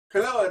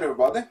Hello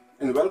everybody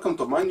and welcome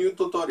to my new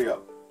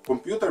tutorial,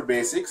 Computer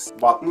Basics,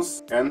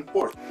 Buttons and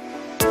Ports.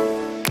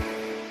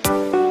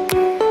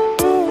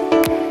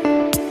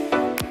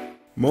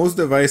 Most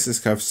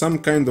devices have some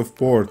kind of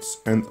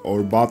ports and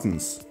or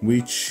buttons,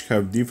 which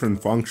have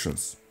different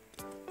functions.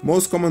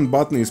 Most common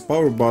button is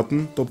power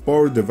button to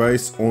power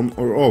device on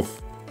or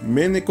off.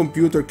 Many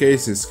computer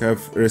cases have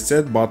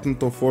reset button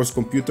to force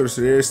computer's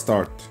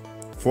restart.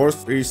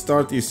 Forced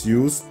restart is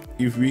used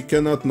if we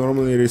cannot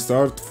normally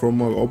restart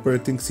from our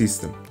operating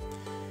system.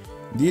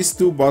 These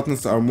two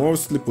buttons are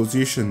mostly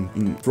positioned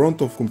in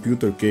front of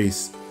computer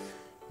case.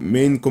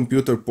 Main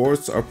computer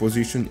ports are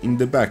positioned in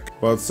the back,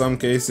 but some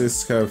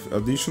cases have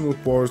additional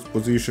ports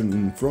positioned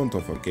in front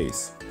of a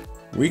case.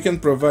 We can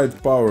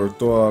provide power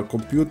to a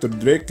computer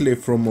directly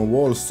from a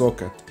wall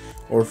socket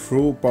or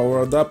through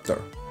power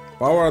adapter.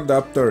 Power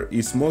adapter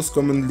is most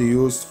commonly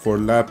used for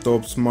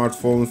laptops,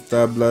 smartphones,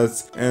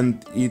 tablets,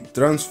 and it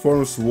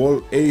transforms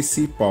wall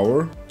AC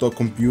power to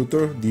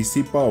computer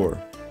DC power.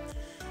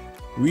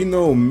 We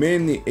know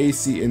many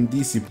AC and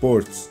DC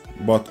ports,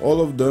 but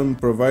all of them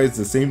provide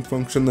the same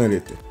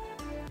functionality.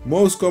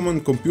 Most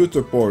common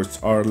computer ports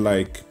are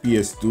like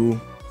PS2,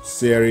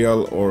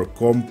 serial or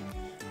comp,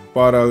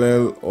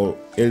 parallel or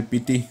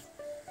LPT,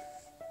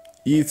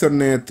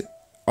 Ethernet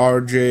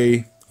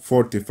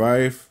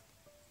RJ45,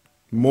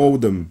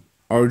 modem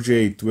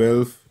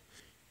RJ12,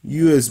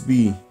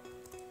 USB,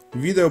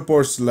 video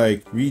ports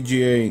like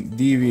VGA,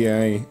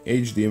 DVI,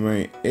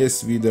 HDMI,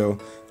 S-Video,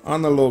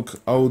 analog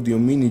audio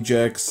mini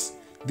jacks,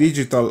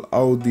 digital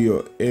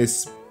audio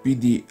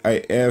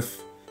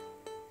SPDIF,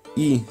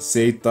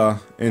 eSATA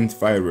and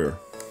fireware.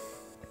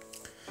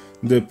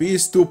 The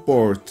PS2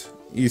 port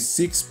is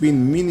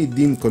 6-pin mini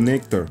DIN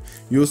connector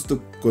used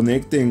to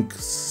connecting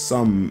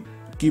some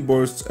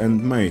keyboards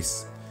and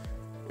mice,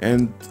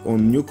 and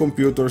on new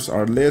computers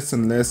are less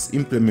and less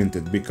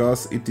implemented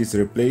because it is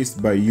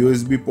replaced by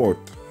USB port.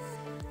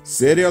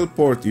 Serial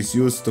port is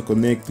used to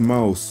connect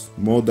mouse,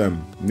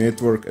 modem,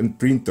 network and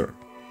printer.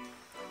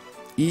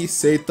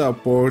 eSATA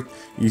port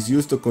is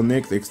used to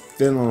connect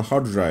external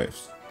hard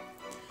drives.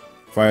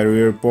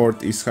 Fireware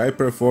port is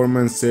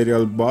high-performance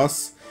serial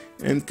bus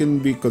and can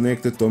be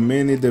connected to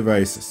many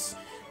devices.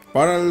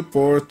 Parallel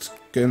port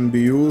can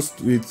be used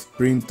with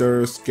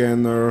printer,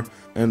 scanner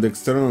and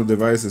external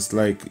devices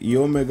like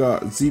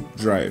eOmega zip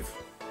drive.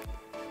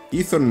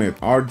 Ethernet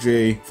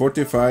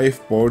RJ45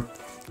 port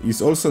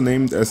is also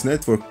named as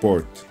network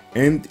port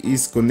and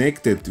is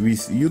connected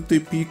with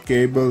UTP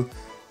cable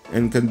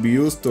and can be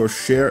used to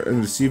share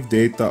and receive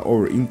data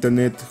over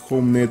internet,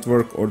 home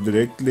network or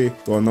directly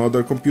to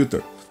another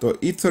computer. To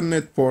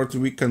Ethernet port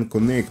we can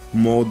connect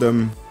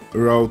modem,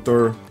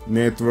 router,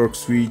 network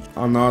switch,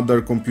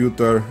 another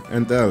computer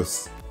and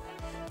else.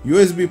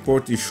 USB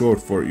port is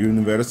short for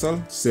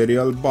Universal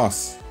Serial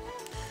Bus.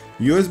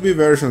 USB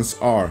versions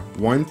are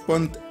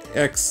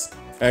 1.x,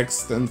 X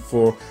stands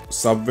for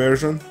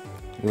subversion,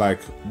 like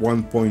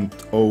 1.0,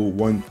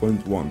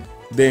 1.1.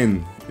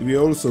 Then we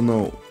also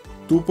know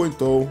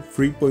 2.0,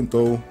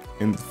 3.0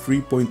 and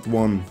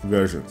 3.1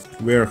 versions,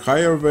 where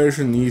higher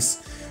version is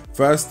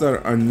faster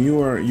and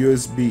newer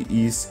USB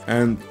is,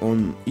 and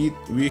on it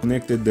we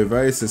connected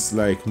devices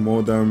like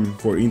modem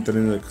for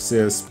internet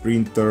access,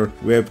 printer,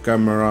 web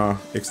camera,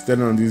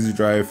 external disk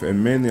drive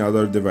and many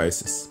other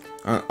devices.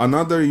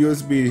 Another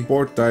USB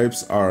port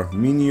types are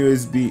mini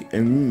USB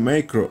and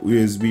micro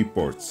USB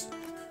ports.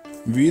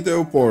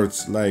 Video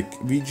ports like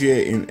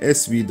VGA and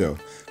S-Video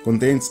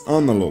contains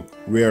analog,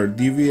 where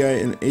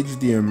DVI and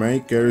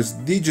HDMI carries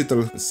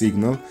digital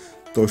signal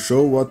to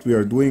show what we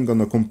are doing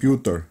on a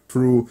computer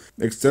through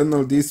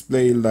external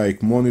display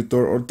like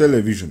monitor or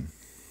television.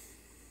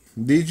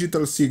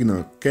 Digital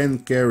signal can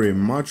carry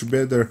much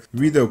better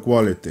video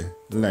quality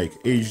like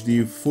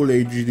HD, Full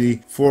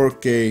HD,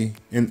 4K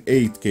and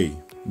 8K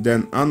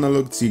than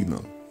analog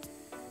signal.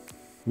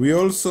 We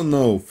also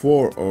know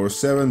 4 or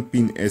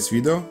 7-pin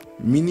S-Video,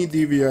 mini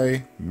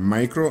DVI,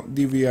 micro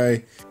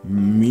DVI,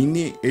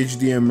 mini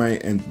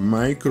HDMI and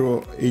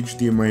micro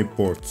HDMI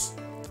ports.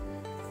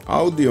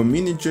 Audio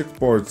mini jack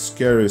ports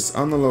carries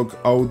analog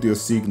audio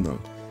signal,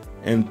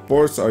 and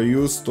ports are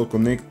used to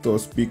connect to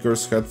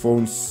speakers,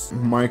 headphones,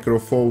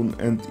 microphone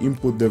and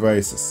input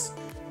devices.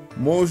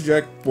 Most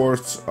jack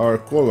ports are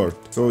colored,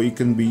 so it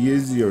can be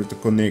easier to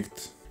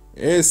connect.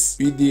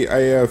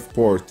 SPDIF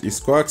port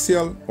is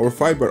coaxial or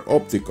fiber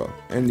optical,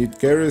 and it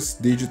carries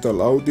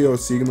digital audio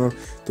signal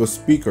to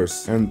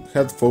speakers and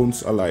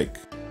headphones alike.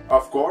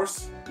 Of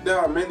course, there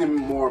are many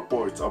more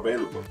ports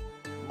available,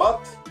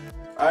 but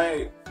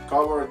I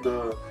covered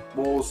the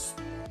most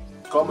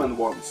common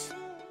ones.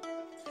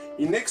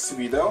 In next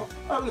video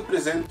I will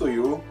present to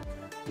you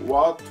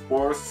what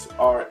ports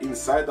are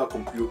inside a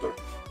computer.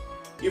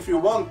 If you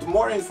want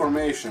more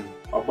information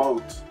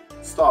about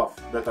stuff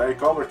that I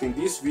covered in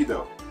this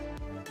video,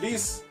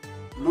 please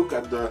look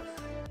at the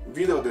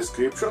video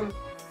description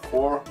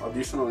for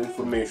additional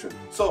information.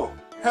 So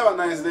have a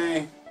nice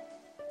day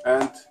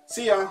and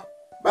see ya!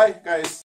 Bye guys!